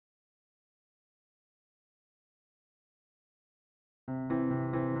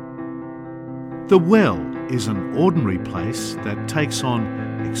The well is an ordinary place that takes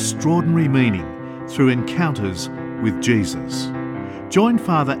on extraordinary meaning through encounters with Jesus. Join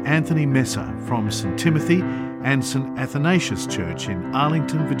Father Anthony Messeh from St. Timothy and St. Athanasius Church in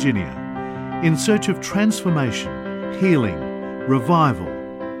Arlington, Virginia, in search of transformation, healing, revival,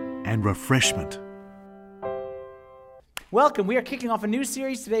 and refreshment. Welcome. We are kicking off a new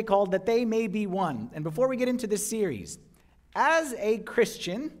series today called That They May Be One. And before we get into this series, as a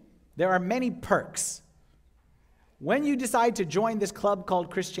Christian, there are many perks. When you decide to join this club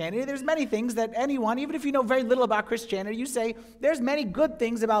called Christianity, there's many things that anyone, even if you know very little about Christianity, you say, there's many good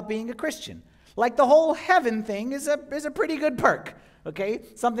things about being a Christian. Like the whole heaven thing is a pretty good perk, okay?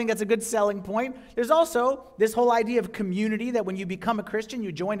 Something that's a good selling point. There's also this whole idea of community, that when you become a Christian,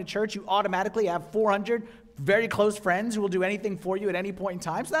 you join a church, you automatically have 400 very close friends who will do anything for you at any point in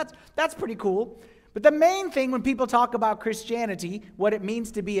time. So that's pretty cool. But the main thing when people talk about Christianity, what it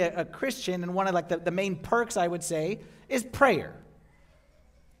means to be a Christian, and one of the main perks, I would say, is prayer.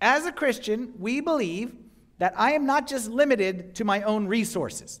 As a Christian, we believe that I am not just limited to my own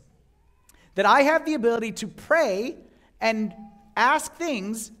resources, that I have the ability to pray and ask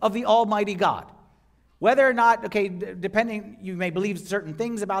things of the Almighty God. Whether or not, okay, depending, you may believe certain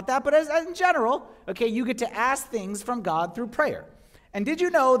things about that, but as in general, okay, you get to ask things from God through prayer. And did you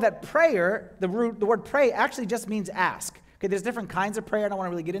know that prayer, the word pray actually just means ask? Okay, there's different kinds of prayer. I don't want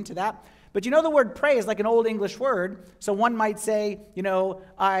to really get into that. But you know the word pray is like an old English word. So one might say,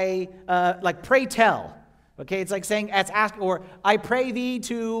 I pray tell. Okay, it's like saying, it's ask, or I pray thee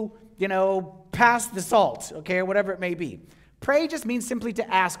to, pass the salt, okay, or whatever it may be. Pray just means simply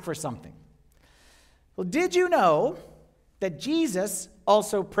to ask for something. Well, did you know that Jesus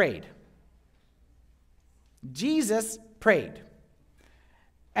also prayed? Jesus prayed.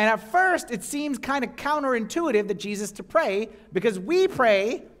 And at first, it seems kind of counterintuitive that Jesus to pray, because we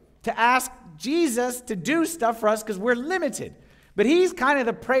pray to ask Jesus to do stuff for us because we're limited. But he's kind of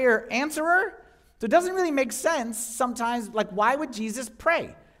the prayer answerer, so it doesn't really make sense sometimes, like why would Jesus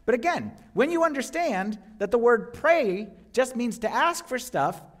pray? But again, when you understand that the word pray just means to ask for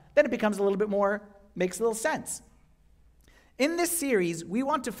stuff, then it becomes a little bit more, makes a little sense. In this series, we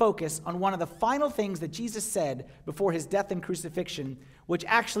want to focus on one of the final things that Jesus said before his death and crucifixion, which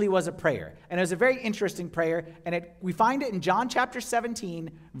actually was a prayer. And it was a very interesting prayer, and we find it in John chapter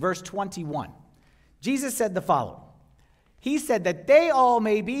 17, verse 21. Jesus said the following. He said that they all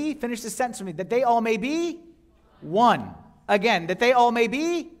may be, finish the sentence for me, that they all may be one. Again, that they all may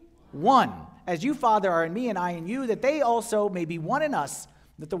be one. As you, Father, are in me and I in you, that they also may be one in us,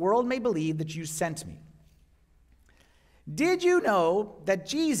 that the world may believe that you sent me. Did you know that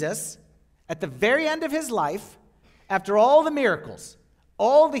Jesus, at the very end of his life, after all the miracles,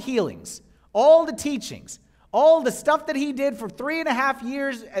 all the healings, all the teachings, all the stuff that he did for 3.5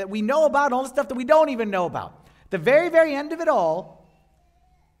 years that we know about, and all the stuff that we don't even know about, the very, very end of it all,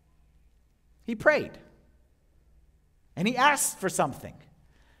 he prayed. And he asked for something.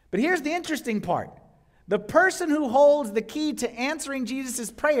 But here's the interesting part. The person who holds the key to answering Jesus'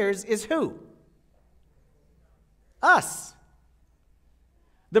 prayers is who? Us.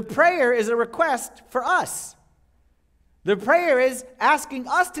 The prayer is a request for us. The prayer is asking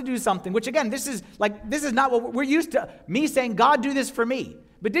us to do something, which again, this is not what we're used to, me saying, God, do this for me.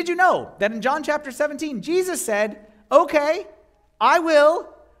 But did you know that in John chapter 17, Jesus said, okay, I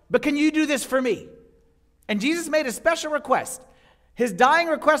will, but can you do this for me? And Jesus made a special request. His dying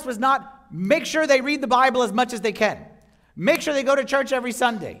request was not, make sure they read the Bible as much as they can. Make sure they go to church every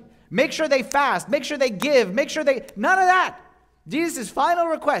Sunday. Make sure they fast. Make sure they give. None of that. Jesus' final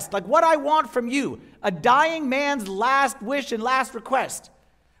request, like what I want from you, a dying man's last wish and last request,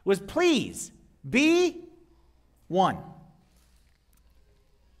 was please be one.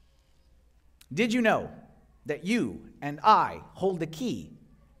 Did you know that you and I hold the key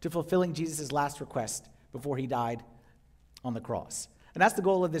to fulfilling Jesus' last request before he died on the cross? And that's the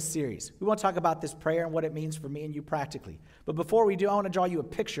goal of this series. We want to talk about this prayer and what it means for me and you practically. But before we do, I want to draw you a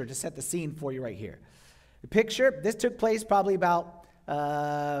picture to set the scene for you right here. The picture, this took place probably about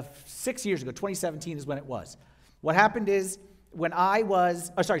 6 years ago. 2017 is when it was. What happened is when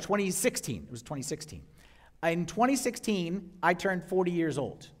 2016. It was 2016. In 2016, I turned 40 years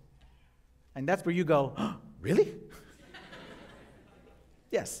old. And that's where you go, oh, really?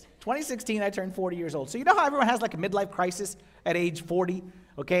 Yes, 2016, I turned 40 years old. So you know how everyone has like a midlife crisis at age 40?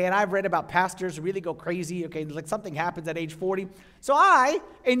 Okay, and I've read about pastors who really go crazy, okay, like something happens at age 40. So I,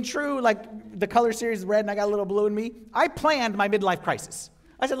 in true, like the color series is red and I got a little blue in me, I planned my midlife crisis.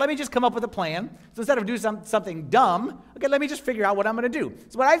 I said, let me just come up with a plan. So instead of doing something dumb, okay, let me just figure out what I'm going to do.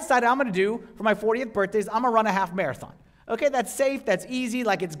 So what I decided I'm going to do for my 40th birthday is I'm going to run a half marathon. Okay, that's safe, that's easy,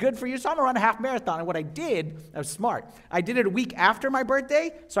 like it's good for you. So I'm gonna run a half marathon. And what I did, I was smart. I did it a week after my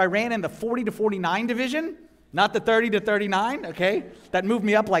birthday. So I ran in the 40 to 49 division, not the 30 to 39, okay? That moved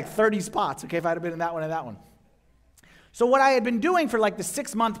me up like 30 spots, okay, if I'd have been in that one and that one. So what I had been doing for like the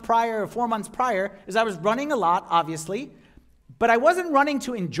 6 months prior or 4 months prior is I was running a lot, obviously, but I wasn't running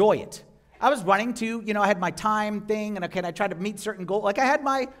to enjoy it. I was running to, I had my time thing, and okay, I tried to meet certain goals. Like I had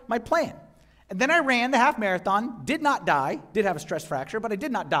my plan. And then I ran the half marathon, did not die, did have a stress fracture, but I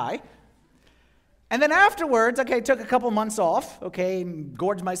did not die. And then afterwards, okay, took a couple months off, okay, and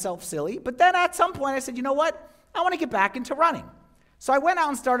gorged myself silly. But then at some point I said, you know what? I want to get back into running. So I went out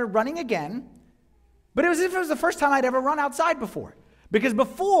and started running again, but it was as if it was the first time I'd ever run outside before. Because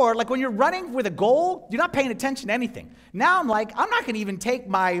before, like when you're running with a goal, you're not paying attention to anything. Now I'm like, I'm not going to even take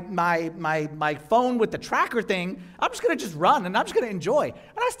my phone with the tracker thing. I'm just going to just run, and I'm just going to enjoy.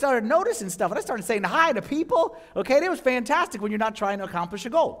 And I started noticing stuff, and I started saying hi to people. Okay, and it was fantastic when you're not trying to accomplish a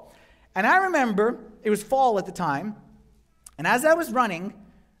goal. And I remember, it was fall at the time, and as I was running,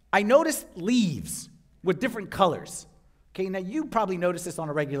 I noticed leaves with different colors. Okay, now you probably notice this on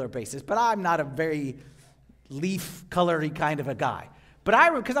a regular basis, but I'm not a very leaf colory kind of a guy.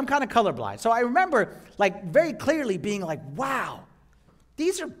 But because I'm kind of colorblind. So I remember like very clearly being like, wow,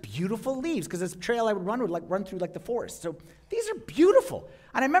 these are beautiful leaves. Because this trail I would run through like the forest. So these are beautiful.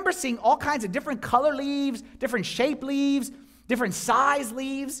 And I remember seeing all kinds of different color leaves, different shape leaves, different size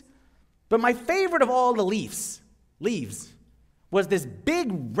leaves. But my favorite of all the leaves was this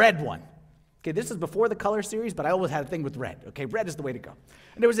big red one. Okay, this is before the color series, but I always had a thing with red. Okay, red is the way to go.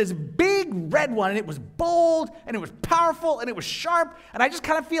 And there was this big red one, and it was bold, and it was powerful, and it was sharp. And I just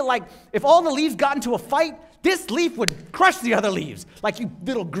kind of feel like if all the leaves got into a fight, this leaf would crush the other leaves. Like you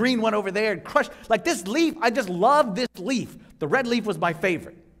little green one over there and crush. Like this leaf, I just love this leaf. The red leaf was my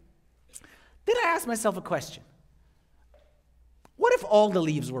favorite. Then I asked myself a question. What if all the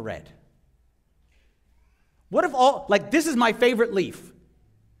leaves were red? What if this is my favorite leaf.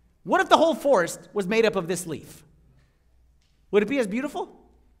 What if the whole forest was made up of this leaf? Would it be as beautiful?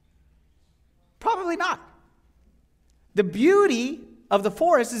 Probably not. The beauty of the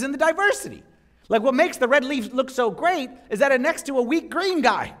forest is in the diversity. Like what makes the red leaf look so great is that it's next to a weak green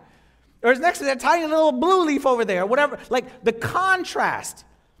guy. Or it's next to that tiny little blue leaf over there, or whatever. Like the contrast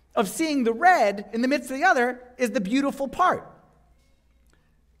of seeing the red in the midst of the other is the beautiful part.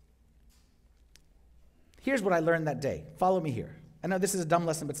 Here's what I learned that day. Follow me here. I know this is a dumb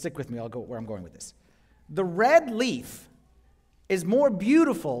lesson, but stick with me. I'll go where I'm going with this. The red leaf is more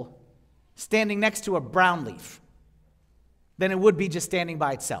beautiful standing next to a brown leaf than it would be just standing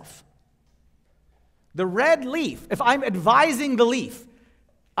by itself. The red leaf, if I'm advising the leaf,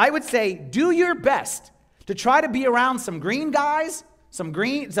 I would say do your best to try to be around some green guys, some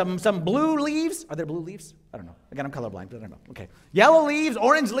blue leaves. Are there blue leaves? I don't know. Again, I'm colorblind, but I don't know. Okay. Yellow leaves,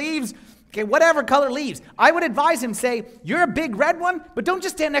 orange leaves, okay, whatever color leaves. I would advise him, say, you're a big red one, but don't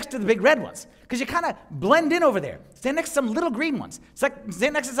just stand next to the big red ones, because you kind of blend in over there. Stand next to some little green ones.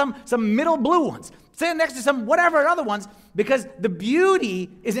 Stand next to some middle blue ones. Stand next to some whatever other ones, because the beauty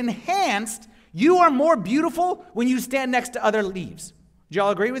is enhanced. You are more beautiful when you stand next to other leaves. Do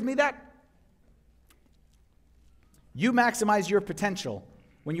y'all agree with me that? You maximize your potential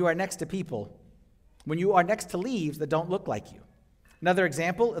when you are next to people, when you are next to leaves that don't look like you. Another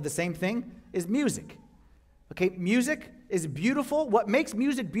example of the same thing is music. Okay, music is beautiful. What makes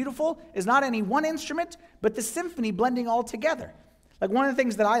music beautiful is not any one instrument, but the symphony blending all together. Like one of the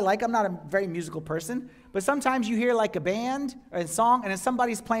things that I like, I'm not a very musical person, but sometimes you hear like a band or a song and then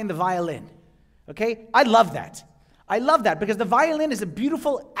somebody's playing the violin. Okay, I love that. I love that because the violin is a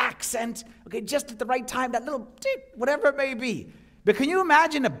beautiful accent, okay, just at the right time, that little tick, whatever it may be. But can you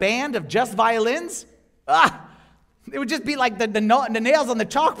imagine a band of just violins? It would just be like the nails on the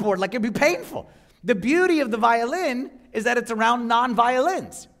chalkboard, like it'd be painful. The beauty of the violin is that it's around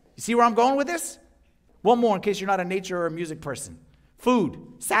non-violins. You see where I'm going with this? One more in case you're not a nature or a music person. Food,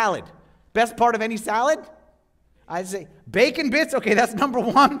 salad. Best part of any salad? I'd say bacon bits, okay, that's number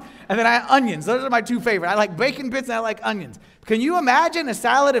one. And then I have onions. Those are my two favorite. I like bacon bits and I like onions. Can you imagine a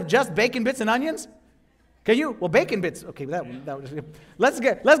salad of just bacon bits and onions? Can you? Well, bacon bits. Okay, let's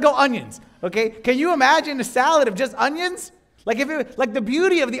go onions. Okay, can you imagine a salad of just onions? Like the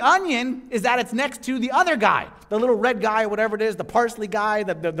beauty of the onion is that it's next to the other guy, the little red guy or whatever it is, the parsley guy,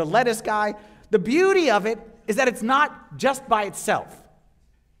 the lettuce guy. The beauty of it is that it's not just by itself.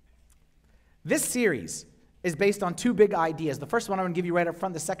 This series is based on two big ideas. The first one I'm going to give you right up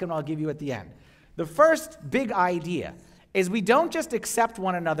front. The second one I'll give you at the end. The first big idea is we don't just accept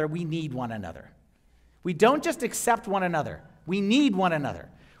one another, we need one another. We don't just accept one another. We need one another.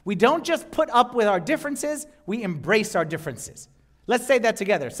 We don't just put up with our differences, we embrace our differences. Let's say that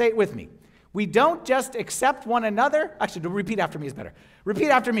together. Say it with me. We don't just accept one another. Actually, repeat after me is better. Repeat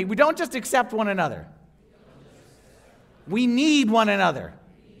after me. We don't just accept one another. We need one another.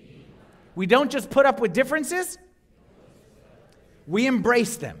 We don't just put up with differences. We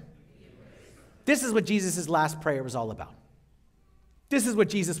embrace them. This is what Jesus' last prayer was all about. This is what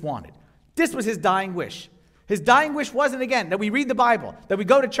Jesus wanted. This was his dying wish. His dying wish wasn't, again, that we read the Bible, that we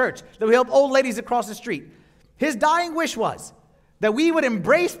go to church, that we help old ladies across the street. His dying wish was that we would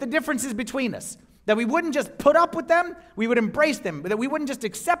embrace the differences between us, that we wouldn't just put up with them, we would embrace them, that we wouldn't just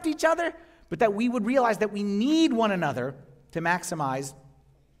accept each other, but that we would realize that we need one another to maximize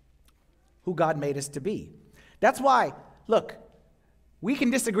who God made us to be. That's why, look, we can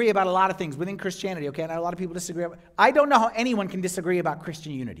disagree about a lot of things within Christianity, okay? And a lot of people disagree. I don't know how anyone can disagree about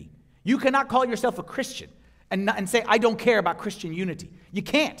Christian unity. You cannot call yourself a Christian and say, I don't care about Christian unity. You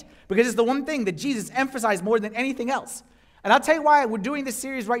can't, because it's the one thing that Jesus emphasized more than anything else. And I'll tell you why we're doing this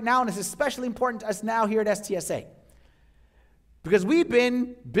series right now, and it's especially important to us now here at STSA. Because we've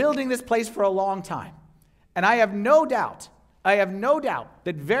been building this place for a long time. And I have no doubt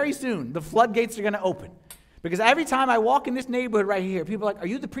that very soon the floodgates are going to open. Because every time I walk in this neighborhood right here, people are like, are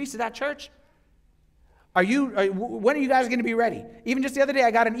you the priest of that church? When are you guys going to be ready? Even just the other day,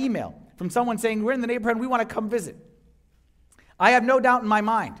 I got an email from someone saying, we're in the neighborhood and we want to come visit. I have no doubt in my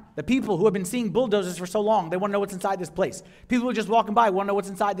mind that people who have been seeing bulldozers for so long, they want to know what's inside this place. People who are just walking by want to know what's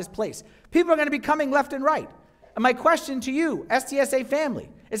inside this place. People are going to be coming left and right. And my question to you, STSA family,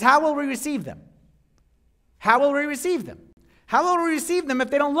 is how will we receive them? How will we receive them? How will we receive them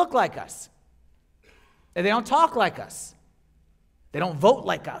if they don't look like us? If they don't talk like us? They don't vote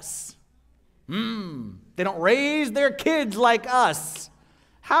like us? They don't raise their kids like us?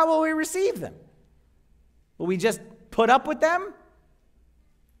 How will we receive them? Will we just put up with them?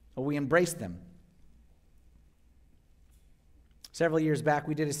 Or will we embrace them? Several years back,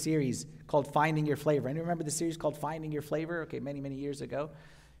 we did a series called Finding Your Flavor. Anyone remember the series called Finding Your Flavor? Okay, many, many years ago.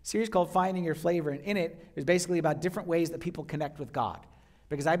 A series called Finding Your Flavor, and in it is basically about different ways that people connect with God.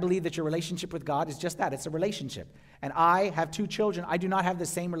 Because I believe that your relationship with God is just that. It's a relationship. And I have 2 children. I do not have the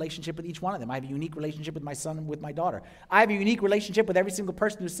same relationship with each one of them. I have a unique relationship with my son and with my daughter. I have a unique relationship with every single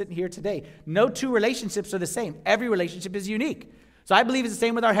person who's sitting here today. No 2 relationships are the same. Every relationship is unique. So I believe it's the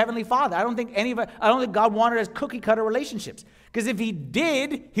same with our Heavenly Father. I don't think God wanted us cookie-cutter relationships. Because if he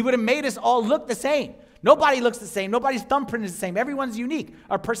did, he would have made us all look the same. Nobody looks the same. Nobody's thumbprint is the same. Everyone's unique.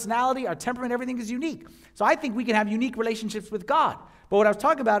 Our personality, our temperament, everything is unique. So I think we can have unique relationships with God. But what I was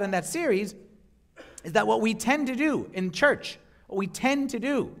talking about in that series is that what we tend to do in church, we tend to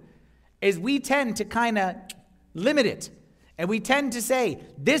kind of limit it. And we tend to say,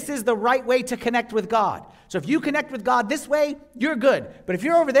 this is the right way to connect with God. So if you connect with God this way, you're good. But if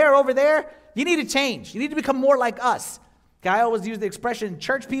you're over there, you need to change. You need to become more like us. Okay, I always use the expression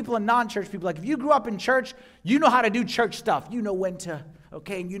church people and non-church people. Like if you grew up in church, you know how to do church stuff. You know when to,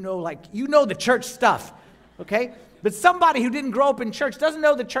 okay, and you know the church stuff, okay? But somebody who didn't grow up in church doesn't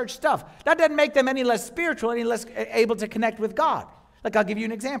know the church stuff. That doesn't make them any less spiritual, any less able to connect with God. Like I'll give you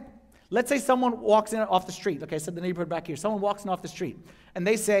an example. Let's say someone walks in off the street. Okay, I said the neighborhood back here. Someone walks in off the street and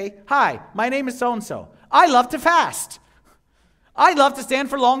they say, hi, my name is so-and-so. I love to fast. I love to stand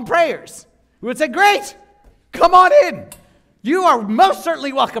for long prayers. We would say, great, come on in. You are most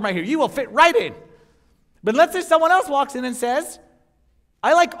certainly welcome right here. You will fit right in. But let's say someone else walks in and says,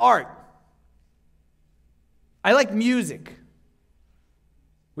 I like art. I like music.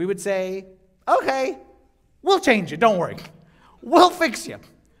 We would say, okay, we'll change it. Don't worry. We'll fix you.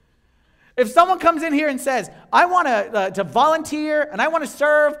 If someone comes in here and says, I want to volunteer, and I want to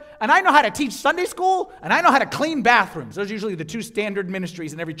serve, and I know how to teach Sunday school, and I know how to clean bathrooms. Those are usually the 2 standard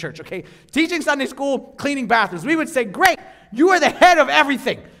ministries in every church, okay? Teaching Sunday school, cleaning bathrooms. We would say, great, you are the head of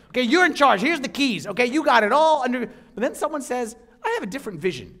everything. Okay, you're in charge. Here's the keys. Okay, you got it all under. But then someone says, I have a different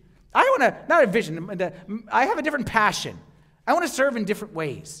vision. Not a vision, I have a different passion. I want to serve in different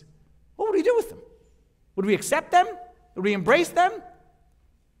ways. What would we do with them? Would we accept them? Would we embrace them?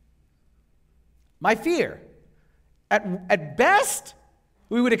 My fear, at best,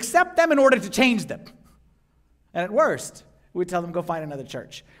 we would accept them in order to change them. And at worst, we would tell them, go find another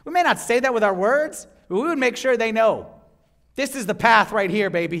church. We may not say that with our words, but we would make sure they know. This is the path right here,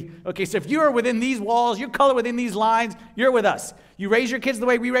 baby. Okay, so if you're within these walls, you're colored within these lines, you're with us. You raise your kids the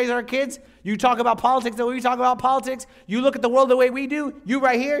way we raise our kids. You talk about politics the way we talk about politics. You look at the world the way we do. You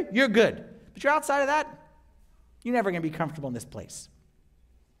right here, you're good. But you're outside of that, you're never going to be comfortable in this place.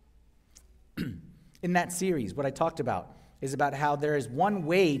 In that series, what I talked about is about how there is one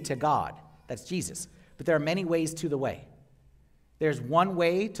way to God. That's Jesus. But there are many ways to the way. There's one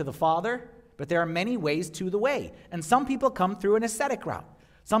way to the Father, but there are many ways to the way. And some people come through an ascetic route.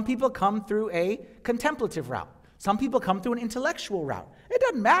 Some people come through a contemplative route. Some people come through an intellectual route. It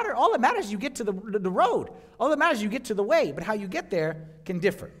doesn't matter. All that matters is you get to the road. All that matters is you get to the way, but how you get there can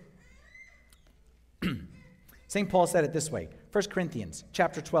differ. St. Paul said it this way, 1 Corinthians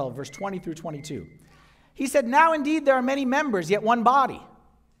chapter 12, verse 20 through 22. He said, "Now indeed there are many members, yet one body.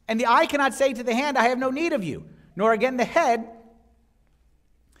 And the eye cannot say to the hand, I have no need of you, nor again the head,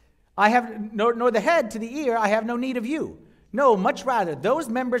 nor the head to the ear, I have no need of you. No, much rather, those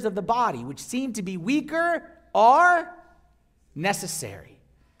members of the body which seem to be weaker are necessary."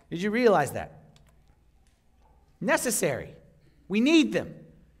 Did you realize that? Necessary. We need them.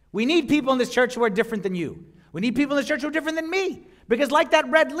 We need people in this church who are different than you. We need people in this church who are different than me. Because like that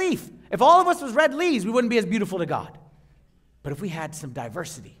red leaf, if all of us was red leaves, we wouldn't be as beautiful to God. But if we had some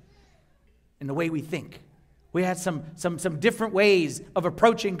diversity in the way we think, we had some different ways of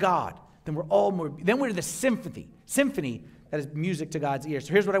approaching God, then we're the symphony that is music to God's ears.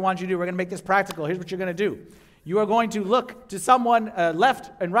 So here's what I want you to do. We're going to make this practical. Here's what you're going to do. You are going to look to someone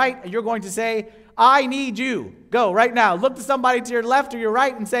left and right, and you're going to say, I need you. Go right now. Look to somebody to your left or your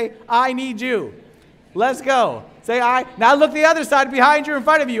right and say, I need you. Let's go. Say, I. Now look the other side behind you, in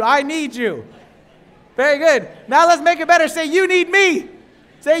front of you. I need you. Very good. Now let's make it better. Say, you need me.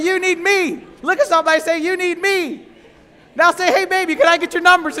 Say, you need me. Look at somebody, say, you need me. Now say, hey, baby, can I get your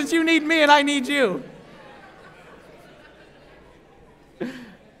number since you need me and I need you?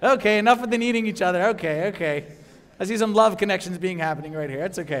 Okay, enough of the needing each other. Okay. I see some love connections happening right here.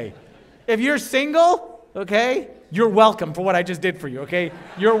 It's okay. If you're single, okay, you're welcome for what I just did for you, okay?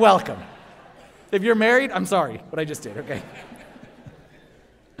 You're welcome. If you're married, I'm sorry what I just did, okay?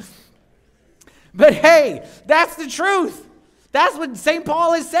 But hey, that's the truth. That's what St.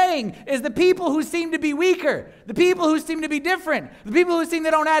 Paul is saying, is the people who seem to be weaker, the people who seem to be different, the people who seem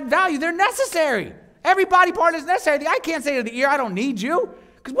they don't add value, they're necessary. Every body part is necessary. The eye can't say to the ear, I don't need you.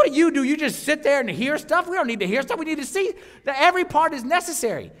 Because what do? You just sit there and hear stuff? We don't need to hear stuff. We need to see that every part is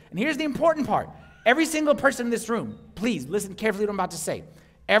necessary. And here's the important part. Every single person in this room, please listen carefully to what I'm about to say.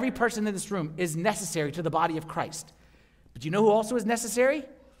 Every person in this room is necessary to the body of Christ. But you know who also is necessary?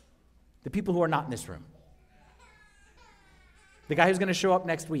 The people who are not in this room. The guy who's going to show up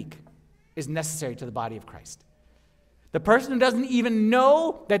next week is necessary to the body of Christ. The person who doesn't even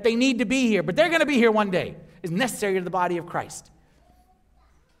know that they need to be here, but they're going to be here one day, is necessary to the body of Christ.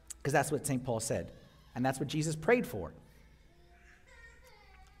 Because that's what St. Paul said. And that's what Jesus prayed for.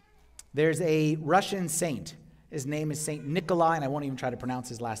 There's a Russian saint. His name is Saint Nikolai, and I won't even try to pronounce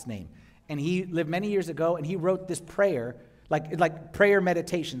his last name. And he lived many years ago, and he wrote this prayer, like prayer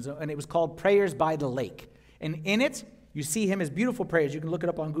meditations, and it was called Prayers by the Lake. And in it, you see him as beautiful prayers. You can look it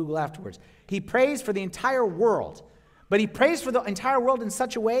up on Google afterwards. He prays for the entire world, but he prays for the entire world in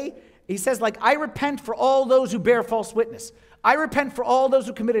such a way, he says, like, I repent for all those who bear false witness. I repent for all those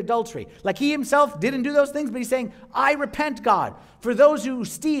who commit adultery. Like he himself didn't do those things, but he's saying, I repent, God, for those who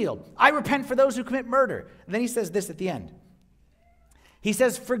steal. I repent for those who commit murder. And then he says this at the end. He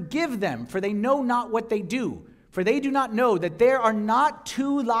says, forgive them, for they know not what they do. For they do not know that there are not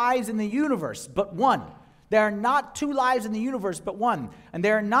two lives in the universe, but one. There are not two lives in the universe, but one. And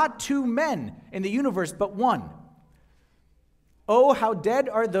there are not two men in the universe, but one. Oh, how dead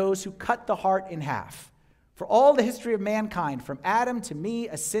are those who cut the heart in half. For all the history of mankind, from Adam to me,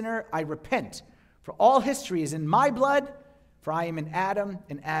 a sinner, I repent. For all history is in my blood, for I am in Adam,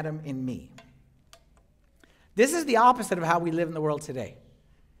 and Adam in me. This is the opposite of how we live in the world today.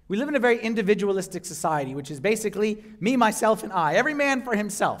 We live in a very individualistic society, which is basically me, myself, and I. Every man for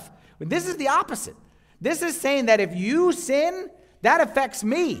himself. But this is the opposite. This is saying that if you sin, that affects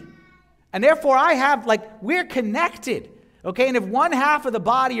me. And therefore we're connected. Okay, and if one half of the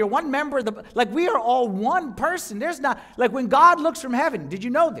body or one member of the, we are all one person. There's not, when God looks from heaven, did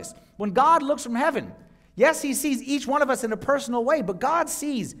you know this? When God looks from heaven, yes, he sees each one of us in a personal way, but God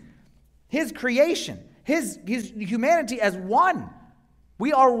sees his creation, his humanity as one.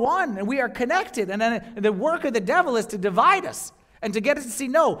 We are one, and we are connected, and then the work of the devil is to divide us and to get us to see,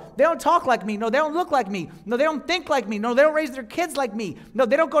 no, they don't talk like me, no, they don't look like me, no, they don't think like me, no, they don't raise their kids like me, no,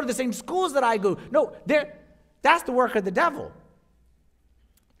 they don't go to the same schools that I go, no, that's the work of the devil.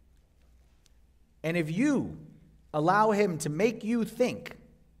 And if you allow him to make you think,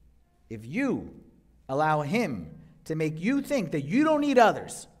 that you don't need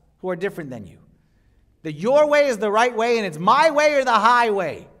others who are different than you, that your way is the right way and it's my way or the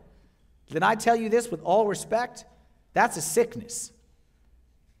highway, then I tell you this with all respect, that's a sickness.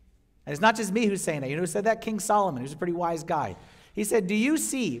 And it's not just me who's saying that. You know who said that? King Solomon, who's a pretty wise guy. He said, do you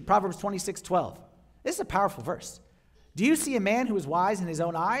see, Proverbs 26:12. This is a powerful verse. Do you see a man who is wise in his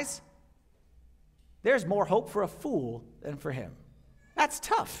own eyes? There's more hope for a fool than for him. That's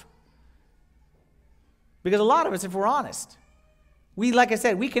tough. Because a lot of us, if we're honest, like I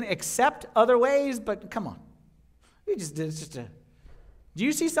said, we can accept other ways, but come on. Do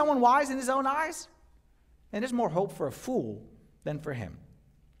you see someone wise in his own eyes? And there's more hope for a fool than for him.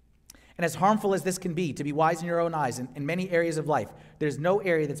 And as harmful as this can be, to be wise in your own eyes in many areas of life, there's no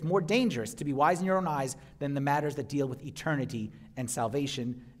area that's more dangerous to be wise in your own eyes than the matters that deal with eternity and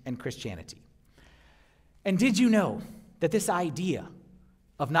salvation and Christianity. And did you know that this idea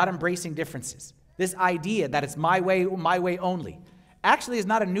of not embracing differences, this idea that it's my way only, actually is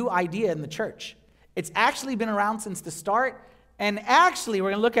not a new idea in the church. It's actually been around since the start, and actually we're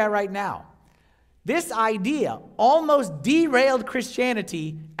going to look at it right now. This idea almost derailed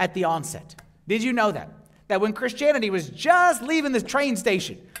Christianity at the onset. Did you know that? That when Christianity was just leaving the train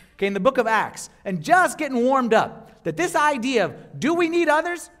station, in the book of Acts, and just getting warmed up, that this idea of, do we need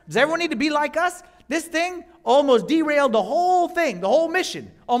others? Does everyone need to be like us? This thing almost derailed the whole thing, the whole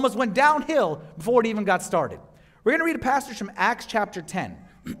mission, almost went downhill before it even got started. We're going to read a passage from Acts chapter 10.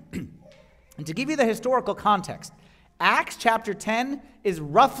 And to give you the historical context, Acts chapter 10 is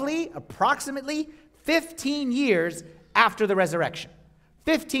approximately 15 years after the resurrection.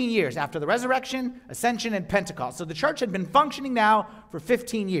 15 years after the resurrection, ascension, and Pentecost. So the church had been functioning now for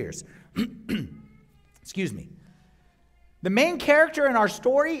 15 years. Excuse me. The main character in our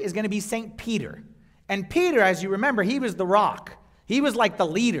story is going to be St. Peter. And Peter, as you remember, he was the rock. He was like the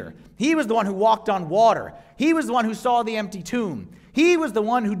leader. He was the one who walked on water. He was the one who saw the empty tomb. He was the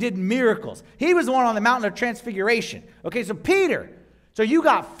one who did miracles. He was the one on the mountain of transfiguration. Okay, so Peter. So you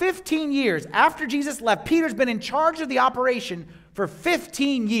got 15 years after Jesus left. Peter's been in charge of the operation for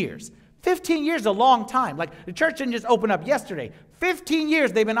 15 years. 15 years is a long time. Like, the church didn't just open up yesterday. 15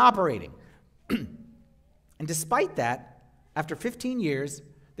 years they've been operating. And despite that, after 15 years,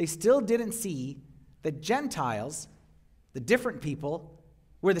 they still didn't see that Gentiles, the different people,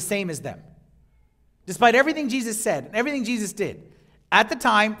 were the same as them. Despite everything Jesus said and everything Jesus did, at the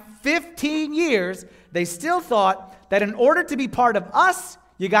time, 15 years, they still thought that in order to be part of us,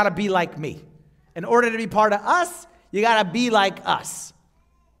 you got to be like me. In order to be part of us, you got to be like us.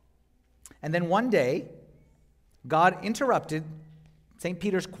 And then one day, God interrupted St.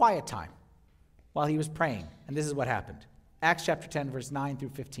 Peter's quiet time while he was praying. And this is what happened. Acts chapter 10, verse 9 through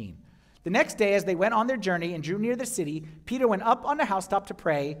 15. The next day, as they went on their journey and drew near the city, Peter went up on the housetop to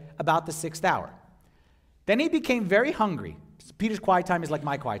pray about the 6th hour. Then he became very hungry. Peter's quiet time is like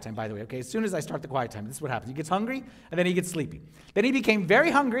my quiet time, by the way. Okay, as soon as I start the quiet time, this is what happens. He gets hungry, and then he gets sleepy. Then he became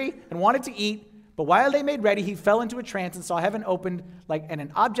very hungry and wanted to eat, but while they made ready, he fell into a trance and saw heaven opened and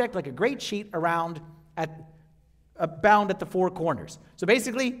an object like a great sheet bound at the 4 corners. So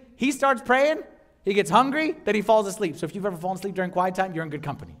basically, he starts praying, he gets hungry, then he falls asleep. So if you've ever fallen asleep during quiet time, you're in good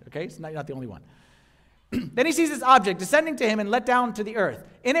company, okay? So you're not the only one. Then he sees this object descending to him and let down to the earth.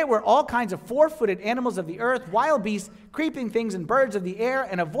 In it were all kinds of 4-footed animals of the earth, wild beasts, creeping things, and birds of the air.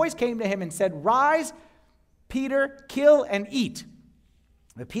 And a voice came to him and said, "Rise, Peter, kill and eat."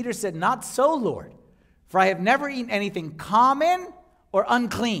 But Peter said, "Not so, Lord, for I have never eaten anything common or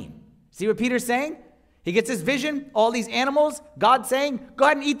unclean." See what Peter's saying? He gets his vision, all these animals, God saying, "Go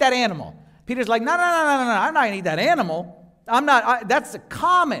ahead and eat that animal." Peter's like, no, I'm not going to eat that animal. That's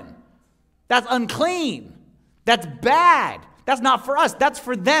common. That's unclean. That's bad. That's not for us. That's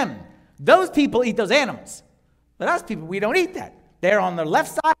for them. Those people eat those animals. But us people, we don't eat that. They're on the left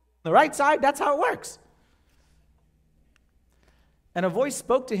side, on the right side. That's how it works. And a voice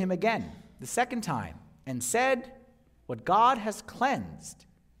spoke to him again, the second time, and said, "What God has cleansed,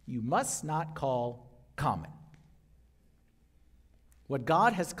 you must not call common." What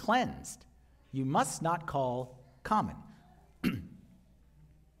God has cleansed, you must not call common.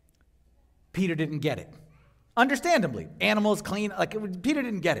 Peter didn't get it. Understandably, animals clean, Peter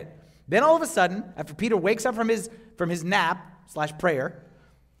didn't get it. Then all of a sudden, after Peter wakes up from his nap/prayer,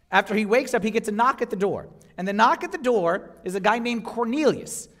 after he wakes up, he gets a knock at the door. And the knock at the door is a guy named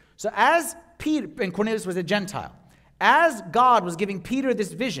Cornelius. So as Peter, and Cornelius was a Gentile, as God was giving Peter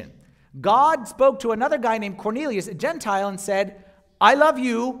this vision, God spoke to another guy named Cornelius, a Gentile, and said, "I love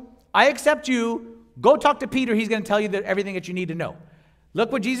you, I accept you, go talk to Peter, he's going to tell you everything that you need to know."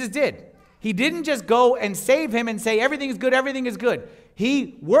 Look what Jesus did. He didn't just go and save him and say, everything is good, everything is good.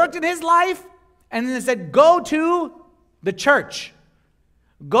 He worked in his life and then said, go to the church.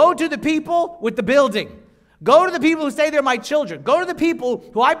 Go to the people with the building. Go to the people who say they're my children. Go to the people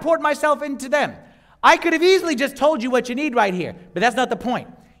who I poured myself into them. I could have easily just told you what you need right here, but that's not the point.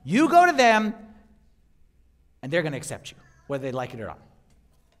 You go to them and they're going to accept you, whether they like it or not.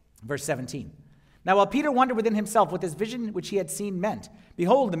 Verse 17. Now while Peter wondered within himself what this vision which he had seen meant,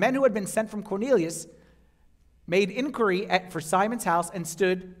 behold, the men who had been sent from Cornelius made inquiry for Simon's house and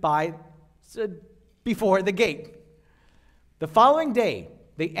stood before the gate. The following day,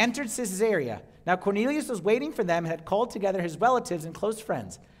 they entered Caesarea. Now Cornelius was waiting for them and had called together his relatives and close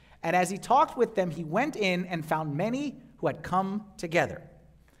friends. And as he talked with them, he went in and found many who had come together.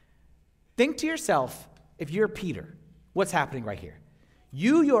 Think to yourself, if you're Peter, what's happening right here?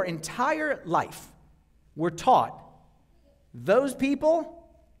 You, your entire life, were taught those people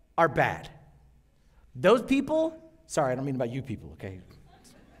are bad. Those people, sorry, I don't mean about you people, okay?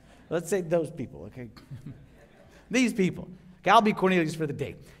 Let's say those people, okay? These people. Okay, I'll be Cornelius for the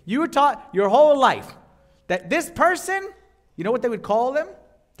day. You were taught your whole life that this person, you know what they would call them?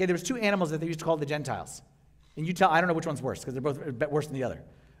 Okay, there was two animals that they used to call the Gentiles. And you tell, I don't know which one's worse, because they're both worse than the other.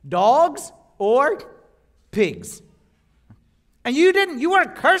 Dogs or pigs. And you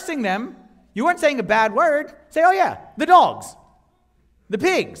weren't cursing them. You weren't saying a bad word. Say, oh yeah, the dogs, the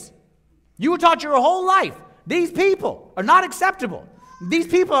pigs. You were taught your whole life, these people are not acceptable. These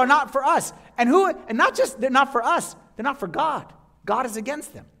people are not for us. And not just they're not for us, they're not for God. God is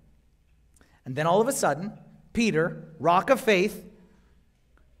against them. And then all of a sudden, Peter, rock of faith,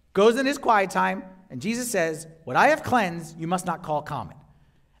 goes in his quiet time, and Jesus says, what I have cleansed, you must not call common.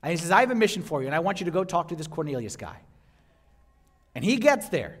 And he says, I have a mission for you, and I want you to go talk to this Cornelius guy. And he gets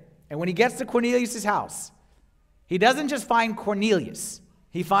there. And when he gets to Cornelius' house, he doesn't just find Cornelius.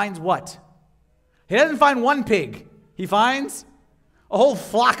 He finds what? He doesn't find one pig. He finds a whole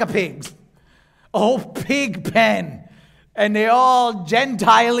flock of pigs. A whole pig pen. And they're all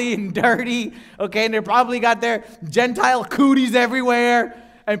Gentile-y and dirty. Okay, and they probably got their Gentile cooties everywhere.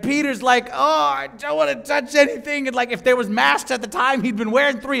 And Peter's like, oh, I don't want to touch anything. And like if there was masks at the time, he'd been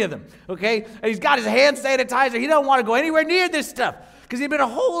wearing 3 of them. Okay, and he's got his hand sanitizer. He don't want to go anywhere near this stuff. Because he'd been a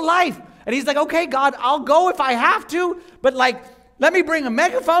whole life. And he's like, okay, God, I'll go if I have to. But like, let me bring a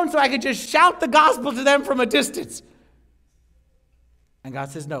megaphone so I can just shout the gospel to them from a distance. And God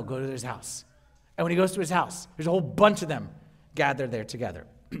says, no, go to his house. And when he goes to his house, there's a whole bunch of them gathered there together.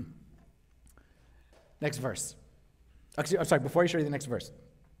 Next verse. Actually, I'm sorry, before I show you the next verse.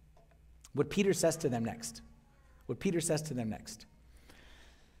 What Peter says to them next. What Peter says to them next.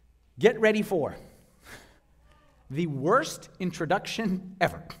 Get ready for the worst introduction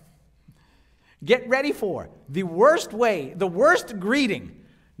ever. Get ready for the worst way, the worst greeting.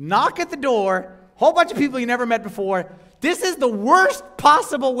 Knock at the door, whole bunch of people you never met before. This is the worst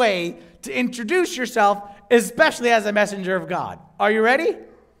possible way to introduce yourself, especially as a messenger of God. Are you ready?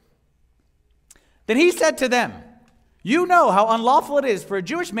 Then he said to them, you know how unlawful it is for a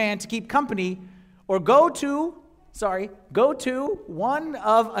Jewish man to keep company or go to one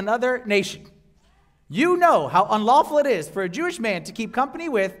of another nation. You know how unlawful it is for a Jewish man to keep company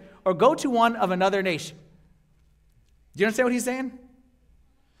with or go to one of another nation. Do you understand what he's saying?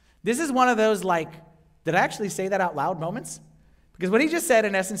 This is one of those did I actually say that out loud moments? Because what he just said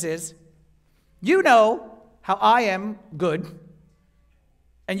in essence is, you know how I am good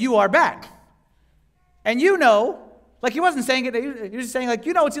and you are bad. And you know, he wasn't saying it, he was saying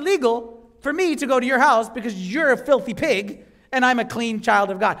it's illegal for me to go to your house because you're a filthy pig and I'm a clean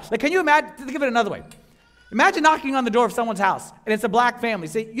child of God. Can you imagine, to give it another way. Imagine knocking on the door of someone's house and it's a black family.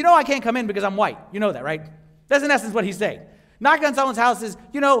 Say, I can't come in because I'm white. You know that, right? That's in essence what he's saying. Knocking on someone's house is,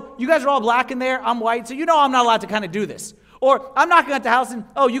 you guys are all black in there, I'm white, so I'm not allowed to kind of do this. Or I'm knocking at the house and,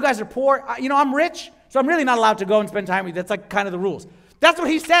 you guys are poor, I'm rich, so I'm really not allowed to go and spend time with you. That's kind of the rules. That's what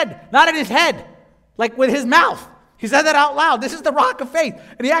he said, not in his head, with his mouth. He said that out loud. This is the rock of faith.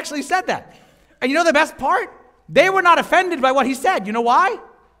 And he actually said that. And the best part? They were not offended by what he said. You know why?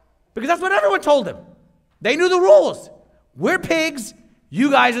 Because that's what everyone told him. They knew the rules. We're pigs.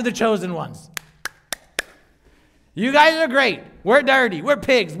 You guys are the chosen ones. You guys are great. We're dirty. We're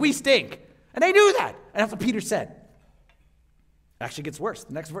pigs. We stink. And they knew that. And that's what Peter said. It actually gets worse.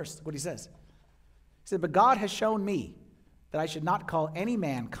 The next verse, what he says. He said, but God has shown me that I should not call any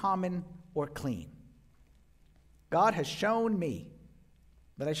man common or clean. God has shown me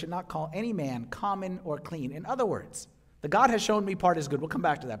that I should not call any man common or clean. In other words, the God has shown me part is good. We'll come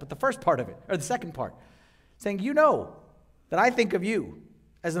back to that. But the first part of it, or the second part, saying, that I think of you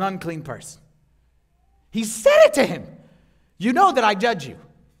as an unclean person. He said it to him. You know that I judge you.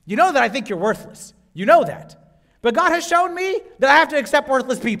 You know that I think you're worthless. You know that. But God has shown me that I have to accept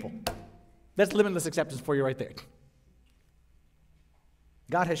worthless people. That's limitless acceptance for you right there.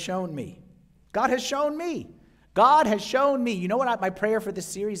 God has shown me. God has shown me. God has shown me. You know what my prayer for this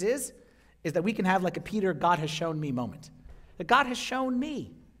series is? Is that we can have a Peter, God has shown me moment. That God has shown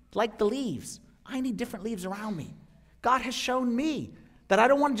me, like the leaves. I need different leaves around me. God has shown me that I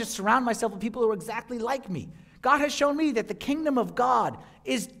don't want to just surround myself with people who are exactly like me. God has shown me that the kingdom of God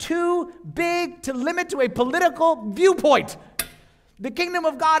is too big to limit to a political viewpoint. The kingdom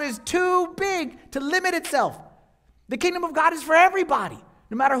of God is too big to limit itself. The kingdom of God is for everybody,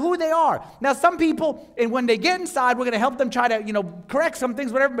 no matter who they are. Now, some people, and when they get inside, we're going to help them try to, correct some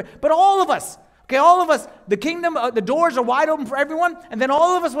things, whatever. But all of us, the kingdom, the doors are wide open for everyone. And then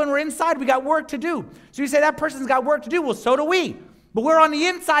all of us, when we're inside, we got work to do. So you say that person's got work to do. Well, so do we. But we're on the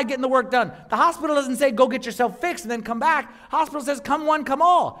inside getting the work done. The hospital doesn't say, go get yourself fixed and then come back. Hospital says, come one, come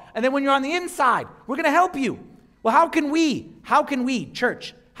all. And then when you're on the inside, we're going to help you. Well, how can we,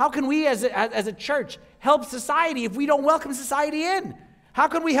 church, how can we as a church help society if we don't welcome society in? How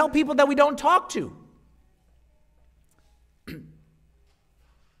can we help people that we don't talk to?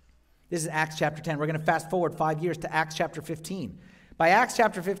 This is Acts chapter 10. We're going to fast forward 5 years to Acts chapter 15. By Acts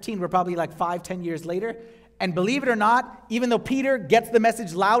chapter 15, we're probably like 5-10 years later. And believe it or not, even though Peter gets the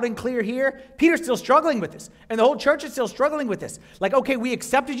message loud and clear here, Peter's still struggling with this. And the whole church is still struggling with this. Like, okay, we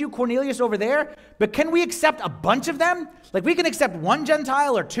accepted you, Cornelius, over there, but can we accept a bunch of them? Like, we can accept one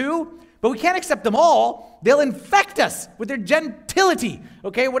Gentile or two, but we can't accept them all. They'll infect us with their gentility,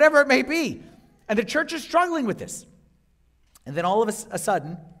 okay, whatever it may be. And the church is struggling with this. And then all of a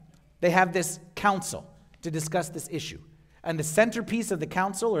sudden, they have this council to discuss this issue. And the centerpiece of the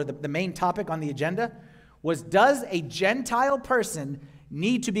council, or the main topic on the agenda, was, does a Gentile person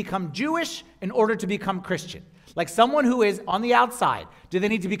need to become Jewish in order to become Christian? Like someone who is on the outside, do they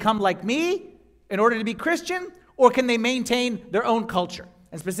need to become like me in order to be Christian, or can they maintain their own culture?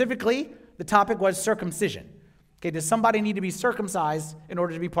 And specifically, the topic was circumcision. Okay, does somebody need to be circumcised in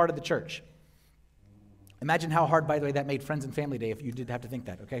order to be part of the church? Imagine how hard, by the way, that made Friends and Family Day if you did have to think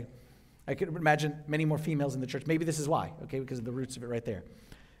that, okay? I could imagine many more females in the church. Maybe this is why, okay, because of the roots of it right there.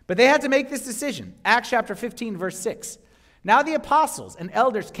 But they had to make this decision. Acts chapter 15, verse 6. Now the apostles and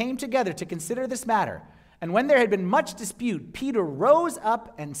elders came together to consider this matter. And when there had been much dispute, Peter rose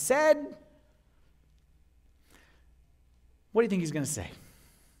up and said, what do you think he's going to say?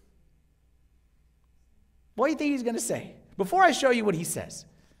 What do you think he's going to say? Before I show you what he says,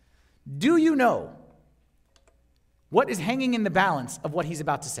 do you know what is hanging in the balance of what he's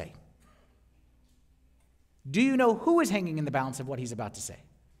about to say? Do you know who is hanging in the balance of what he's about to say?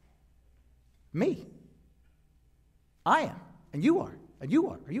 Me. I am. And you are. And you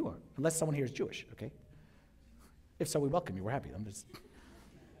are. Or you are. Unless someone here is Jewish, okay? If so, we welcome you. We're happy.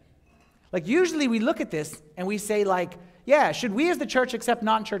 Like, usually we look at this and we say, like, yeah, should we as the church accept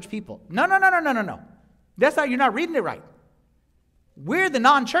non-church people? No. That's not, you're not reading it right. We're the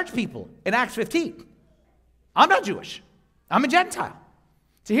non-church people in Acts 15. I'm not Jewish. I'm a Gentile.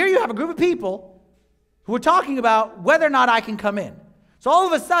 So here you have a group of people who are talking about whether or not I can come in. So all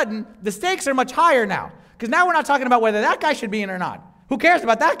of a sudden, the stakes are much higher now. Because now we're not talking about whether that guy should be in or not. Who cares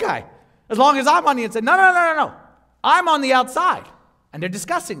about that guy? As long as I'm on the inside. No. I'm on the outside. And they're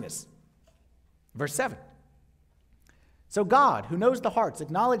discussing this. Verse 7. So God, who knows the hearts,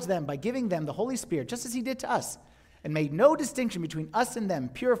 acknowledged them by giving them the Holy Spirit, just as he did to us, and made no distinction between us and them,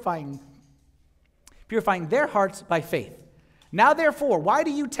 purifying their hearts by faith. Now, therefore, why do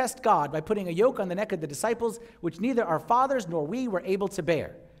you test God by putting a yoke on the neck of the disciples, which neither our fathers nor we were able to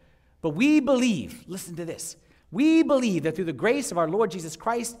bear? But we believe, listen to this, we believe that through the grace of our Lord Jesus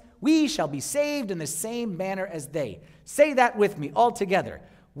Christ, we shall be saved in the same manner as they. Say that with me all together.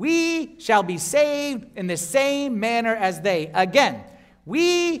 We shall be saved in the same manner as they. Again,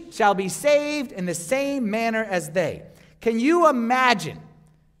 we shall be saved in the same manner as they. Can you imagine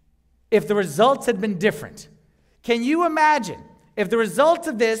if the results had been different? Can you imagine if the results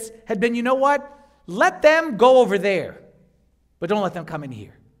of this had been, you know what? Let them go over there, but don't let them come in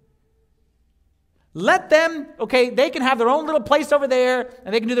here. Let them, okay, they can have their own little place over there,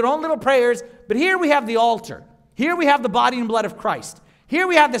 and they can do their own little prayers, but here we have the altar. Here we have the body and blood of Christ. Here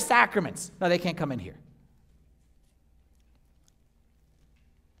we have the sacraments. No, they can't come in here.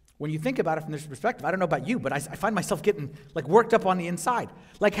 When you think about it from this perspective, I don't know about you, but I find myself getting like worked up on the inside.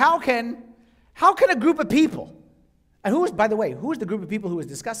 Like how can a group of people, and who was the group of people who was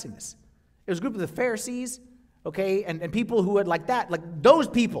discussing this? It was a group of the Pharisees, okay, and people who had like those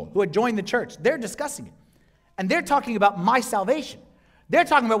people who had joined the church. They're discussing it. And they're talking about my salvation. They're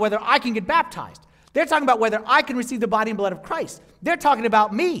talking about whether I can get baptized. They're talking about whether I can receive the body and blood of Christ. They're talking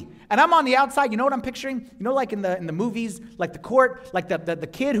about me. And I'm on the outside. You know what I'm picturing? You know, like in the movies, like the court, like the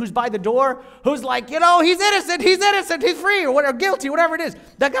kid who's by the door, who's like, he's innocent, he's free, or whatever, guilty, whatever it is.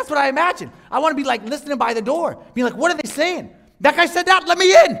 That's what I imagine. I want to be like listening by the door, be like, what are they saying? That guy said that, let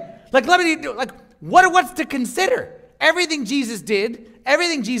me in. What's to consider? Everything Jesus did,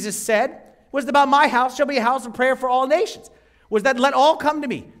 everything Jesus said was about my house shall be a house of prayer for all nations. was that let all come to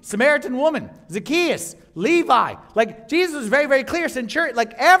me. Samaritan woman, Zacchaeus, Levi. Like Jesus was very, very clear. Centurion,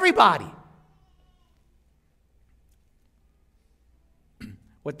 like everybody.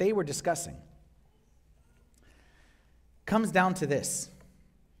 What they were discussing comes down to this.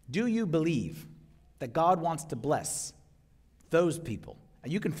 Do you believe that God wants to bless those people?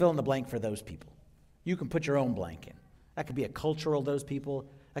 And you can fill in the blank for those people. You can put your own blank in. That could be a cultural those people.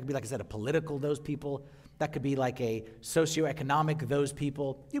 That could be, like I said, a political those people. That could be like a socioeconomic those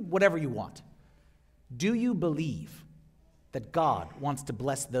people. Whatever you want. Do you believe that God wants to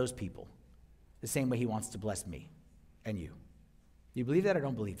bless those people the same way he wants to bless me and you? Do you believe that or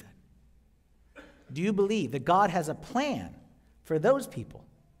don't believe that? Do you believe that God has a plan for those people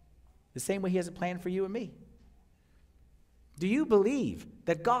the same way he has a plan for you and me? Do you believe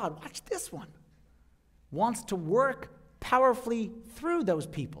that God, watch this one, wants to work powerfully through those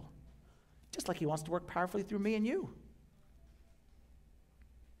people, just like he wants to work powerfully through me and you?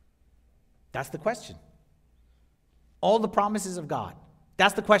 That's the question. All the promises of God.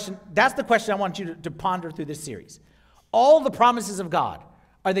 That's the question. That's the question I want you to ponder through this series. All the promises of God,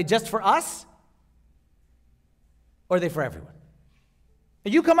 are they just for us? Or are they for everyone?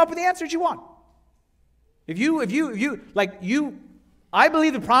 And you come up with the answers you want. I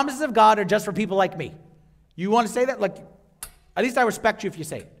believe the promises of God are just for people like me. You want to say that? Like, at least I respect you if you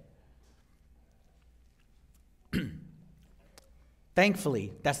say it.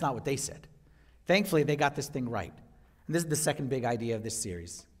 Thankfully, that's not what they said. Thankfully, they got this thing right. And this is the second big idea of this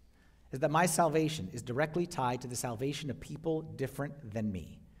series, is that my salvation is directly tied to the salvation of people different than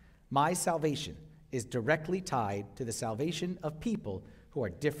me. My salvation is directly tied to the salvation of people who are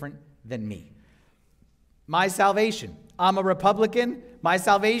different than me. My salvation, I'm a Republican. My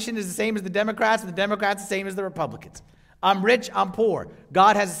salvation is the same as the Democrats, and the Democrats the same as the Republicans. I'm rich, I'm poor.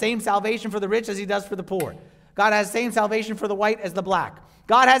 God has the same salvation for the rich as he does for the poor. God has the same salvation for the white as the black.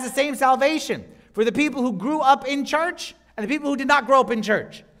 God has the same salvation for the people who grew up in church and the people who did not grow up in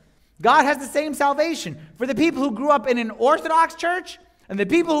church. God has the same salvation for the people who grew up in an Orthodox church and the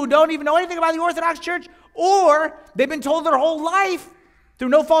people who don't even know anything about the Orthodox church, or they've been told their whole life, through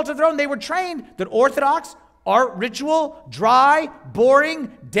no fault of their own, they were trained that Orthodox are ritual, dry,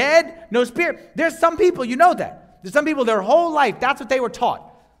 boring, dead, no spirit. There's some people, you know that. There's some people their whole life, that's what they were taught.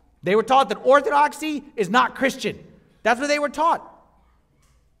 They were taught that orthodoxy is not Christian. That's what they were taught.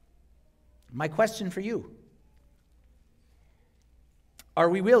 My question for you, are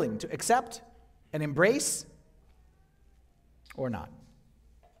we willing to accept and embrace or not?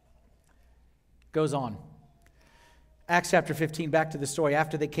 Goes on. Acts chapter 15, back to the story.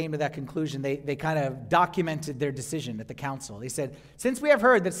 After they came to that conclusion, they kind of documented their decision at the council. They said, since we have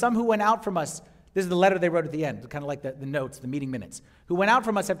heard that some who went out from us, this is the letter they wrote at the end, kind of like the notes, the meeting minutes, who went out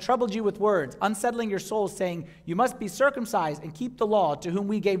from us have troubled you with words, unsettling your souls, saying, you must be circumcised and keep the law, to whom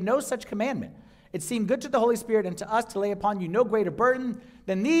we gave no such commandment. It seemed good to the Holy Spirit and to us to lay upon you no greater burden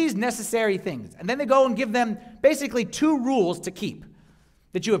than these necessary things. And then they go and give them basically 2 rules to keep.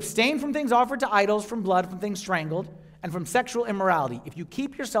 That you abstain from things offered to idols, from blood, from things strangled, and from sexual immorality. If you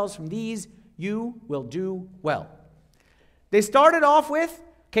keep yourselves from these, you will do well. They started off with,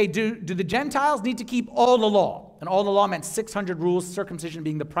 okay, do the Gentiles need to keep all the law? And all the law meant 600 rules, circumcision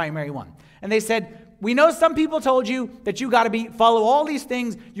being the primary one. And they said, we know some people told you that you got to follow all these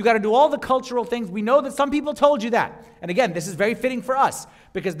things. You got to do all the cultural things. We know that some people told you that. And again, this is very fitting for us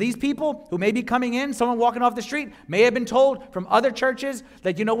because these people who may be coming in, someone walking off the street, may have been told from other churches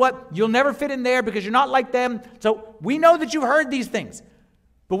that, you know what, you'll never fit in there because you're not like them. So we know that you've heard these things.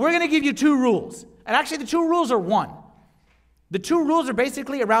 But we're going to give you 2 rules. And actually the 2 rules are 1. The 2 rules are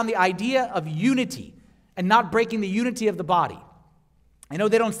basically around the idea of unity and not breaking the unity of the body. I know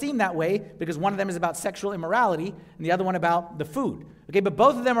they don't seem that way because one of them is about sexual immorality and the other one about the food. Okay, but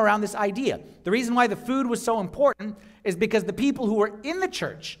both of them are around this idea. The reason why the food was so important is because the people who were in the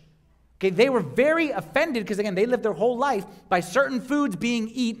church, okay, they were very offended because, again, they lived their whole life by certain foods being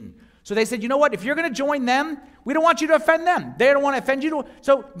eaten. So they said, you know what, if you're going to join them, we don't want you to offend them. They don't want to offend you.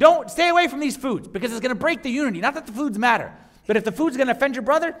 So don't stay away from these foods because it's going to break the unity. Not that the foods matter, but if the food's going to offend your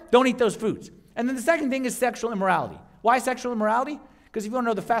brother, don't eat those foods. And then the second thing is sexual immorality. Why sexual immorality? Because if you want to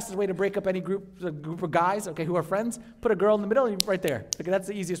know the fastest way to break up any group of guys, okay, who are friends, put a girl in the middle, right there. Okay, that's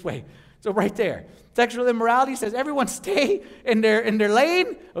the easiest way. So right there. Sexual immorality says everyone stay in their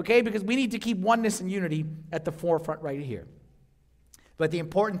lane, okay, because we need to keep oneness and unity at the forefront right here. But the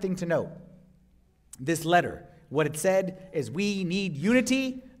important thing to note, this letter, what it said is we need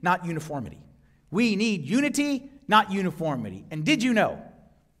unity, not uniformity. We need unity, not uniformity. And did you know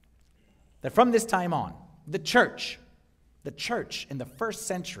that from this time on, the church in the first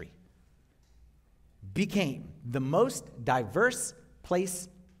century became the most diverse place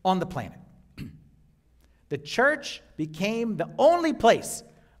on the planet. The church became the only place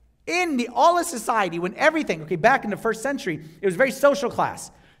in all of society when everything, back in the first century, it was very social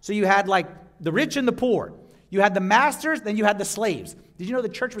class. So you had like the rich and the poor. You had the masters, then you had the slaves. Did you know the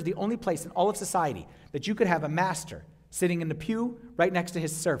church was the only place in all of society that you could have a master sitting in the pew right next to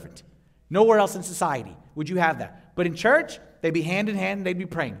his servant? Nowhere else in society would you have that. But in church, they'd be hand in hand and they'd be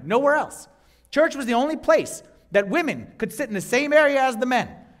praying. Nowhere else. Church was the only place that women could sit in the same area as the men.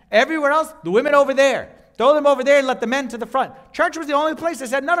 Everywhere else, the women over there. Throw them over there and let the men to the front. Church was the only place that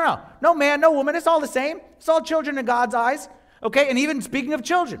said, no. No man, no woman. It's all the same. It's all children in God's eyes. Okay, and even speaking of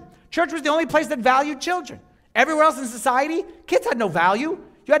children, church was the only place that valued children. Everywhere else in society, kids had no value.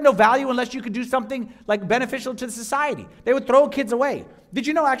 You had no value unless you could do something like beneficial to the society. They would throw kids away. Did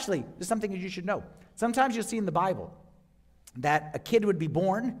you know, actually, there's something that you should know. Sometimes you'll see in the Bible that a kid would be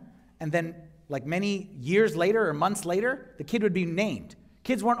born, and then like many years later or months later, the kid would be named.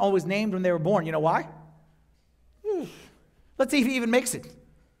 Kids weren't always named when they were born. You know why? Let's see if he even makes it.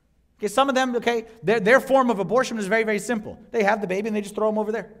 Okay, some of them, their form of abortion is very, very simple. They have the baby and they just throw them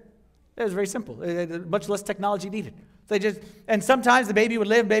over there. It was very simple. Much less technology needed. So and sometimes the baby would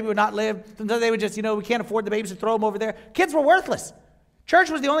live, baby would not live. Sometimes they would just, we can't afford the babies, so throw them over there. Kids were worthless. Church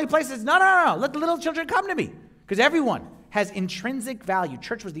was the only place that says, no, let the little children come to me. Because everyone has intrinsic value.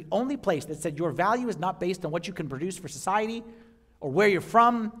 Church was the only place that said your value is not based on what you can produce for society or where you're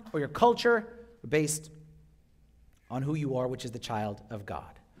from or your culture, but based on who you are, which is the child of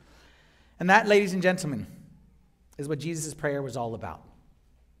God. And that, ladies and gentlemen, is what Jesus' prayer was all about.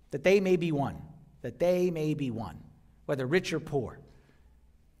 That they may be one. That they may be one. Whether rich or poor.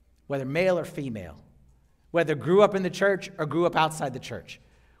 Whether male or female. Whether grew up in the church or grew up outside the church.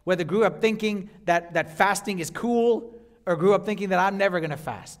 Whether grew up thinking that fasting is cool or grew up thinking that I'm never going to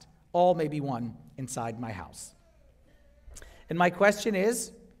fast. All may be one inside my house. And my question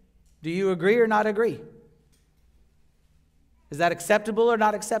is, do you agree or not agree? Is that acceptable or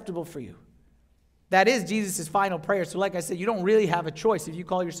not acceptable for you? That is Jesus' final prayer. So like I said, you don't really have a choice if you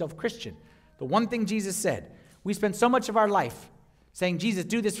call yourself Christian. The one thing Jesus said, we spend so much of our life saying, Jesus,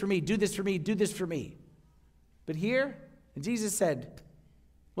 do this for me, do this for me, do this for me. But here, Jesus said,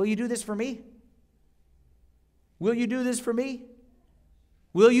 will you do this for me? Will you do this for me?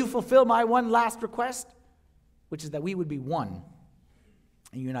 Will you fulfill my one last request? Which is that we would be one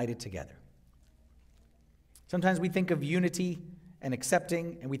and united together. Sometimes we think of unity and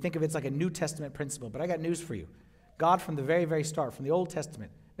accepting, and we think of it as like a New Testament principle. But I got news for you. God, from the very, very start, from the Old Testament,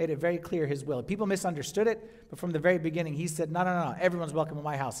 made it very clear his will. People misunderstood it, but from the very beginning, he said, no, everyone's welcome in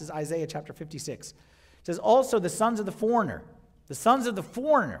my house. This is Isaiah chapter 56. It says, also the sons of the foreigner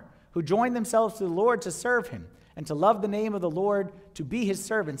who join themselves to the Lord to serve him and to love the name of the Lord, to be his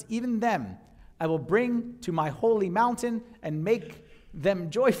servants, even them I will bring to my holy mountain and make them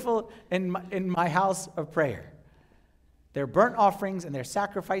joyful in my house of prayer. Their burnt offerings and their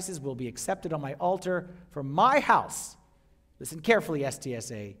sacrifices will be accepted on my altar. For my house, listen carefully,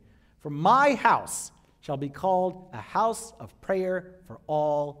 STSA, for my house shall be called a house of prayer for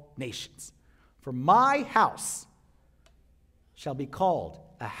all nations. For my house shall be called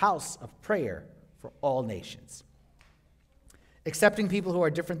a house of prayer for all nations. Accepting people who are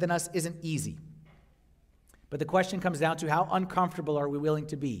different than us isn't easy. But the question comes down to how uncomfortable are we willing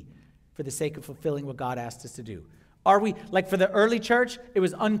to be for the sake of fulfilling what God asked us to do? Are we, like for the early church, it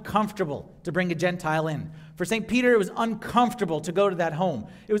was uncomfortable to bring a Gentile in. For St. Peter, it was uncomfortable to go to that home.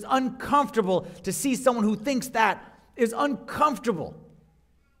 It was uncomfortable to see someone who thinks that. It was uncomfortable.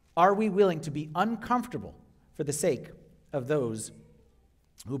 Are we willing to be uncomfortable for the sake of those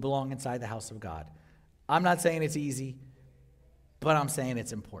who belong inside the house of God? I'm not saying it's easy, but I'm saying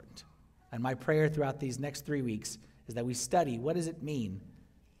it's important. And my prayer throughout these next 3 weeks is that we study what does it mean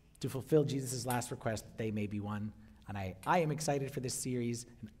to fulfill Jesus' last request that they may be one. And I am excited for this series,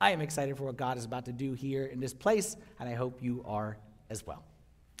 and I am excited for what God is about to do here in this place, and I hope you are as well.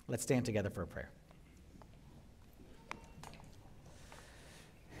 Let's stand together for a prayer.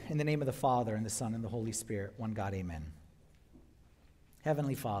 In the name of the Father, and the Son, and the Holy Spirit, one God, amen.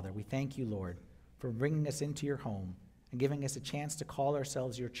 Heavenly Father, we thank you, Lord, for bringing us into your home and giving us a chance to call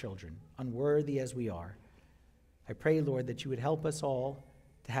ourselves your children, unworthy as we are. I pray, Lord, that you would help us all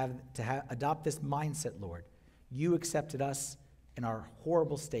to adopt this mindset, Lord. You accepted us in our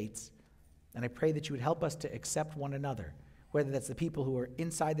horrible states, and I pray that you would help us to accept one another, whether that's the people who are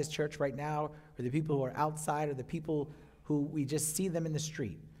inside this church right now, or the people who are outside, or the people who we just see them in the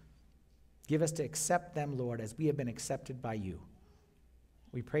street. Give us to accept them, Lord, as we have been accepted by you.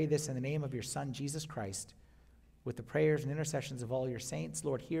 We pray this in the name of your Son, Jesus Christ, with the prayers and intercessions of all your saints.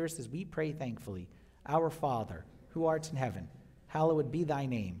 Lord, hear us as we pray thankfully. Our Father, who art in heaven, hallowed be thy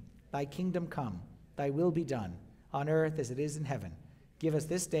name. Thy kingdom come, thy will be done, on earth as it is in heaven. Give us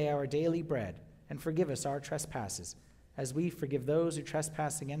this day our daily bread, and forgive us our trespasses, as we forgive those who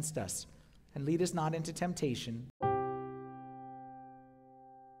trespass against us. And lead us not into temptation.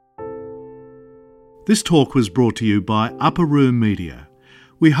 This talk was brought to you by Upper Room Media.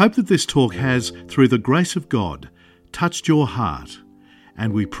 We hope that this talk has, through the grace of God, touched your heart,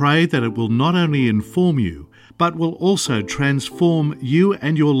 and we pray that it will not only inform you, but will also transform you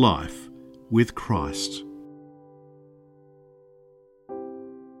and your life with Christ.